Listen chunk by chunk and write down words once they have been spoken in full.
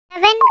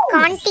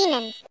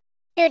Continents.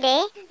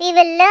 Today we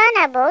will learn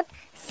about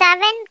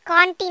 7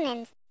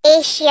 continents: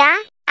 Asia,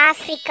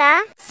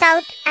 Africa,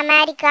 South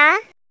America,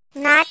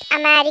 North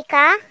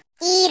America,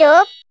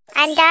 Europe,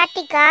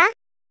 Antarctica,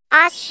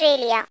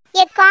 Australia.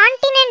 A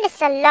continent is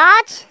a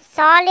large,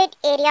 solid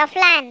area of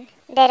land.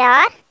 There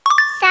are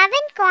 7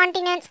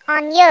 continents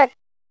on Earth.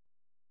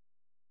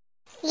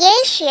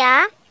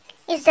 Asia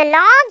is the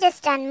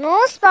largest and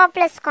most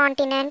populous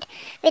continent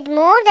with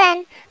more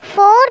than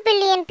 4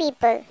 billion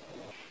people.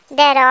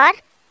 There are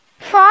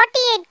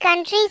 48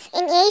 countries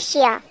in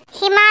Asia.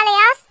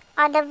 Himalayas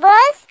are the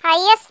world's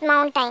highest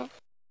mountain.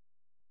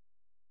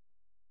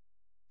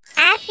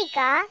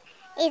 Africa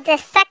is the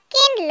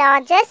second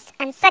largest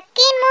and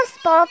second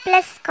most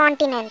populous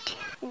continent.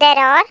 There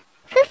are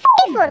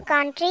 54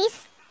 countries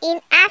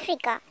in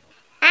Africa.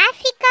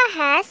 Africa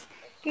has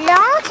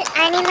large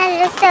animal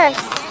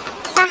reserves.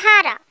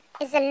 Sahara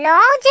is the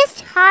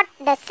largest hot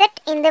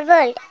desert in the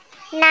world.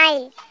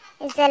 Nile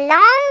is the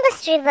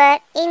longest river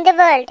in the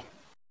world.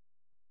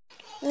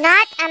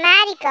 North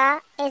America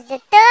is the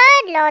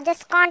third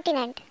largest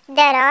continent.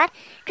 There are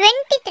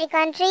 23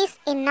 countries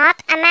in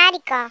North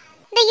America.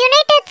 The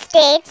United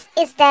States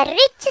is the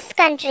richest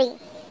country.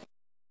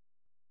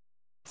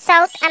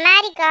 South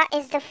America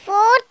is the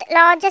fourth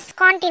largest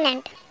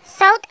continent.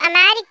 South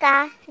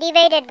America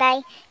divided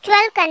by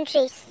 12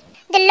 countries.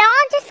 The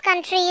largest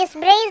country is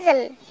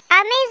Brazil.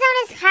 Amazon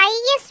is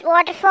highest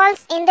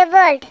waterfalls in the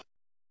world.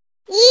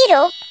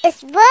 Europe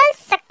is world's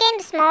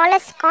second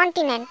smallest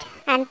continent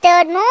and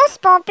third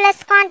most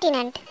populous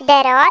continent.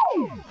 There are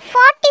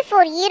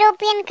 44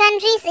 European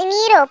countries in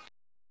Europe.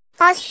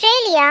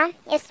 Australia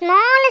is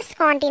smallest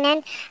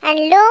continent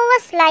and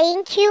lowest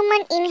lying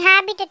human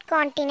inhabited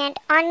continent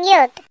on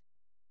Earth.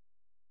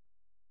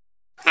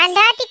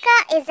 Antarctica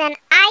is an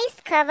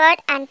ice-covered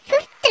and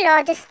fifth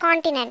largest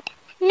continent.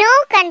 No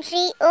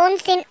country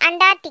owns in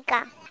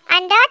Antarctica.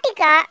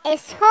 Antarctica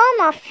is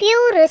home of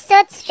few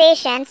research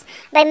stations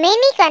by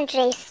many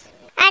countries.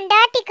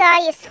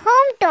 Antarctica is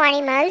home to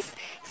animals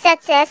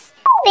such as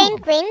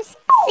penguins,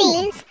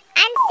 seals,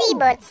 and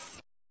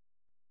seabirds.